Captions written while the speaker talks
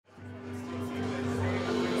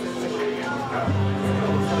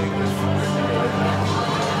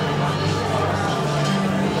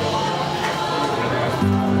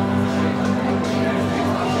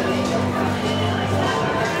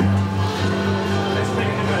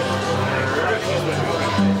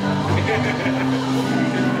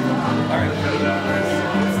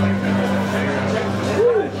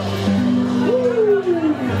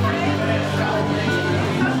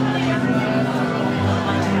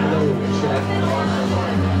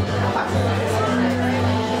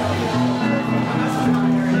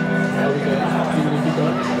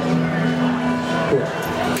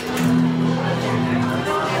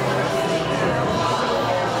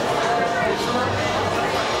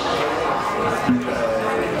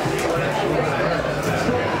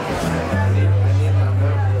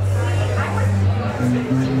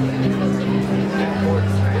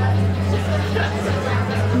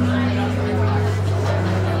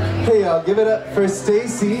Hey y'all, give it up for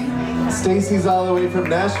Stacy. Stacy's all the way from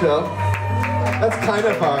Nashville. That's kind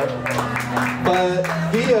of far. But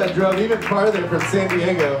Thea drove even farther from San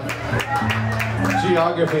Diego.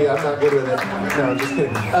 Geography, I'm not good with it. No, just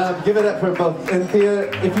kidding. Give it up for both. And Thea,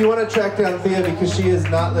 if you want to track down Thea because she is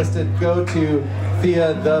not listed, go to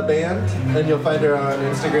Thea the Band and you'll find her on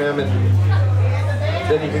Instagram and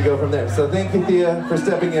then you can go from there. So thank you, Thea, for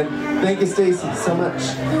stepping in. Thank you, Stacy, so much.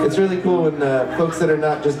 It's really cool when folks that are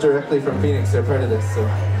not just directly from Phoenix are part of this, so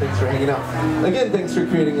thanks for hanging out. Again, thanks for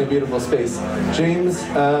creating a beautiful space. James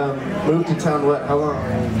moved to town, what, how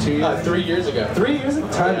long? 2 years? 3 years ago. 3 years ago?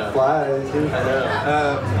 Time flies, dude. I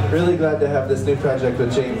know. Really glad to have this new project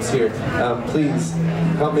with James here. Please,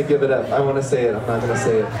 help me give it up. I want to say it, I'm not going to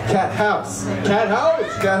say it. Cat House. Cat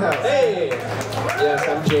House! Cat House. Hey! Yes,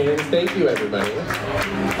 I'm James. Thank you, everybody.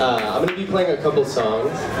 I'm going to be playing a couple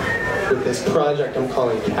songs with this project I'm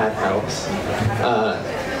calling Cat House.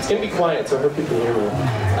 It's going to be quiet, so I hope you can hear me.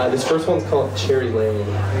 This first one's called Cherry Lane.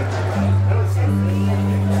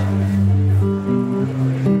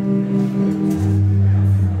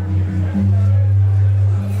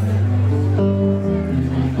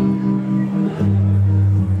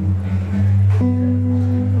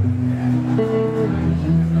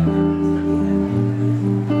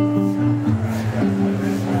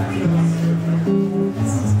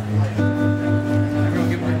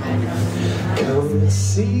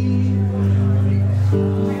 See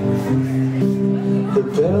the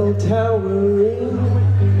bell tower ring,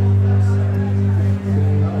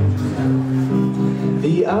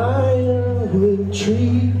 the ironwood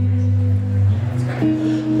tree,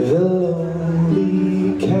 the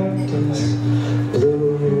lonely cactus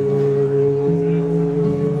blooming,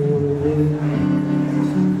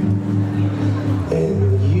 and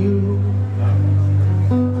you,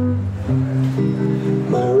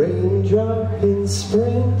 my raindrop in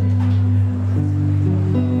spring.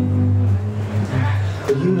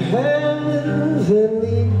 You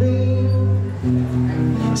heavenly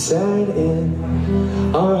being sat in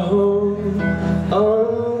our home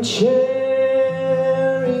on Cherry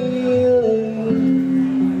Lane.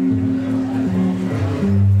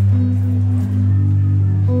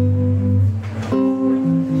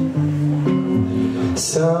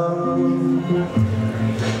 Some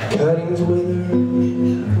cuttings wither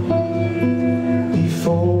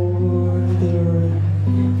before they're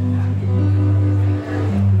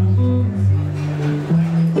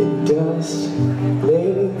dust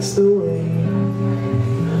makes the way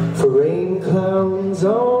for rain clouds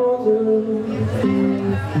on the roof.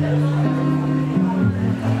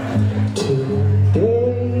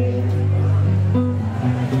 Today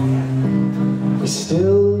we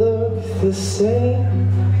still look the same,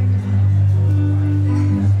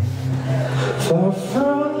 far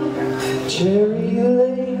from Cherry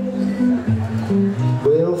Lane.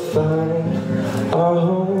 We'll find our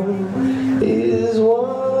home is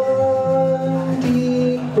one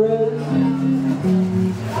deep breath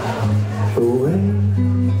away.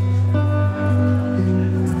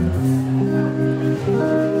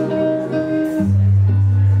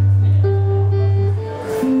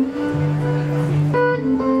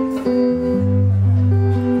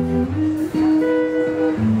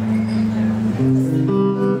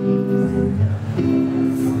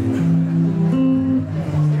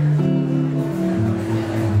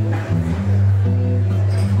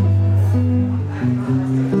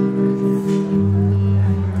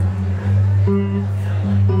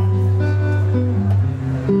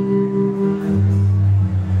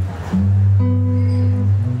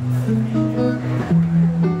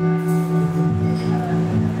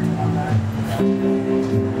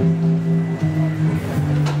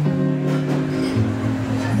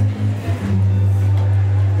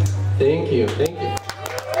 Thank you.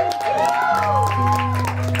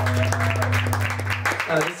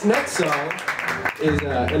 next song is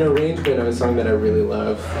an arrangement of a song that I really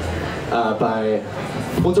love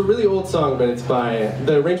well, it's a really old song, but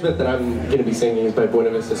the arrangement that I'm going to be singing is by Buena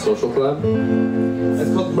Vista Social Club.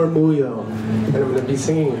 It's called Murmullo, and I'm going to be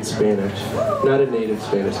singing in Spanish. Not a native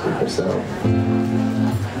Spanish speaker, so...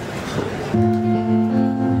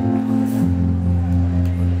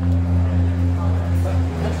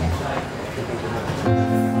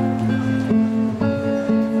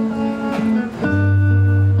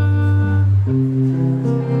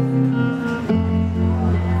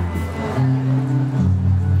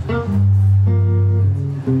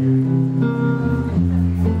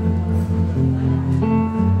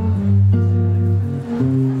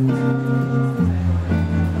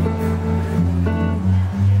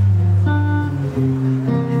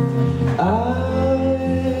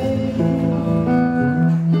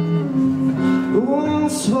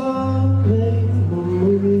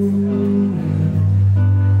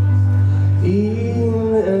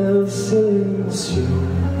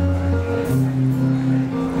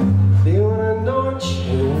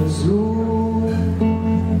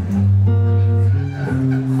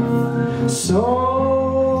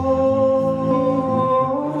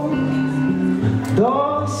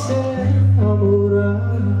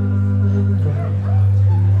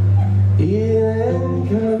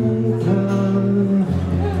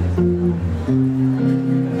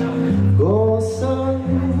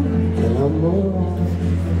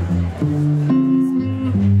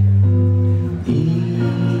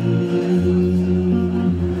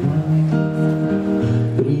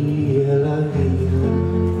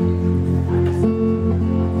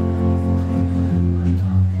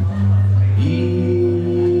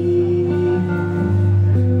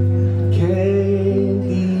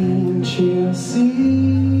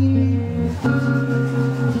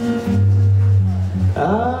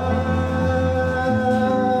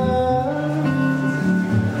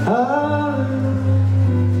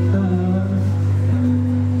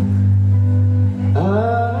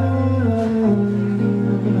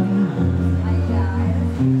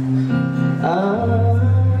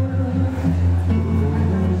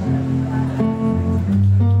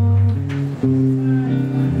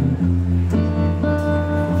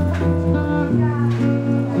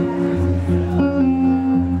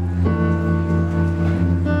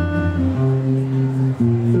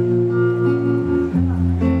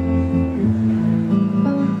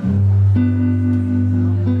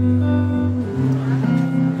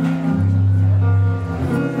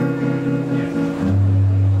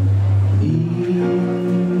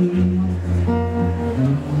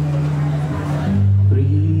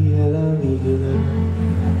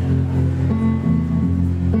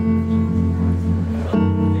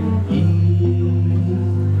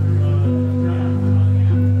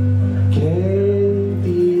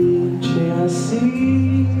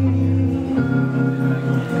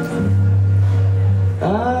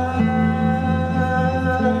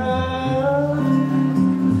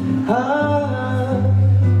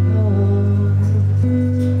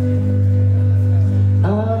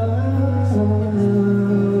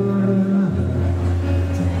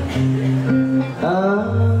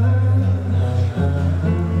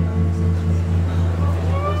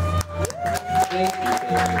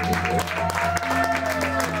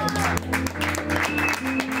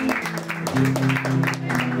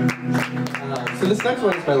 So this next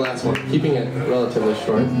one is my last one, keeping it relatively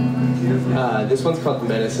short. This one's called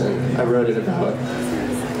Medicine. I wrote it about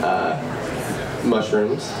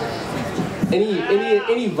mushrooms.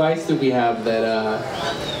 Any vice that we have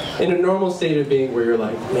that in a normal state of being where you're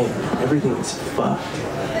like, man, everything is fucked,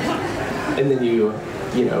 and then you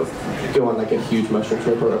know, go on like a huge mushroom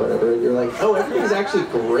trip or whatever, and you're like, oh, everything's actually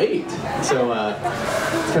great. So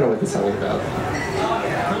it's kind of what this song is about.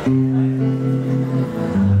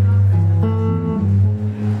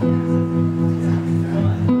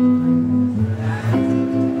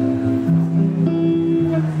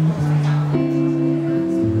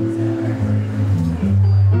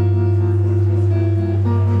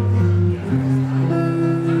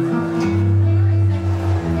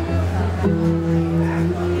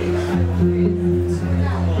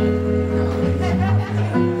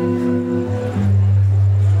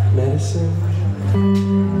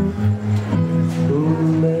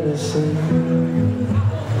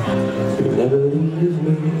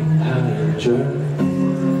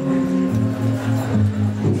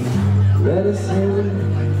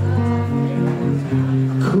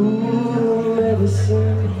 Cool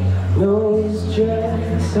medicine knows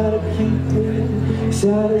just how to keep me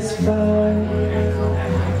satisfied.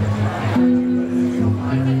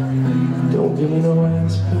 Don't give me no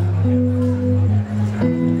aspirin.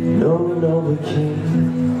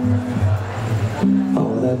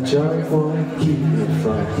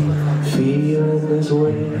 feeling this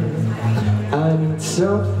way. I need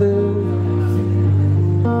something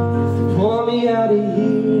to pull me out of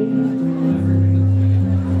here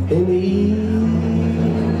and ease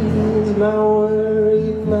my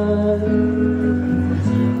worried mind.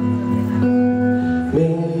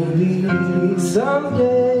 Maybe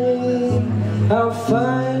someday I'll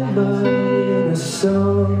find my inner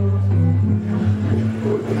song,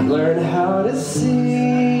 learn how to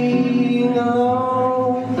sing along.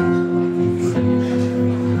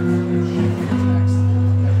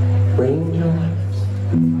 Raindrops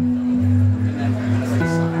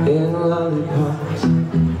and lollipops,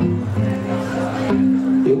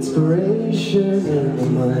 inspiration in the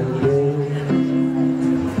mundane.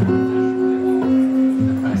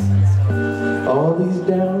 All these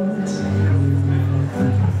downs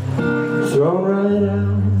thrown right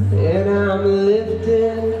out, and I'm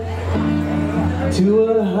lifted to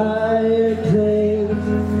a higher plane.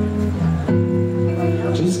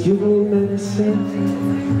 Just give me medicine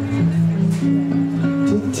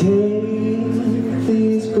to take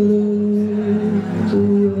these blues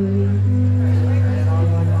away.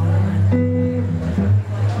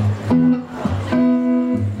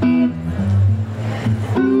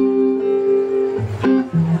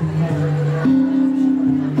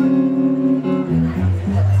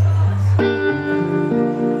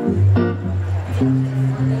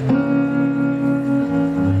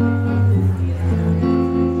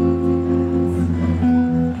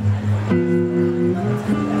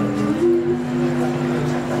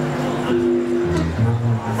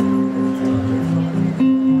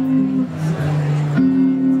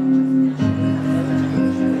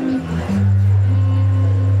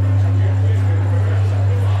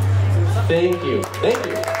 Thank you. Thank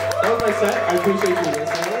you. That was my set. I appreciate you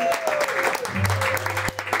listening.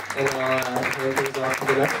 And I'll hand things off to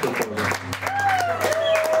the next performer.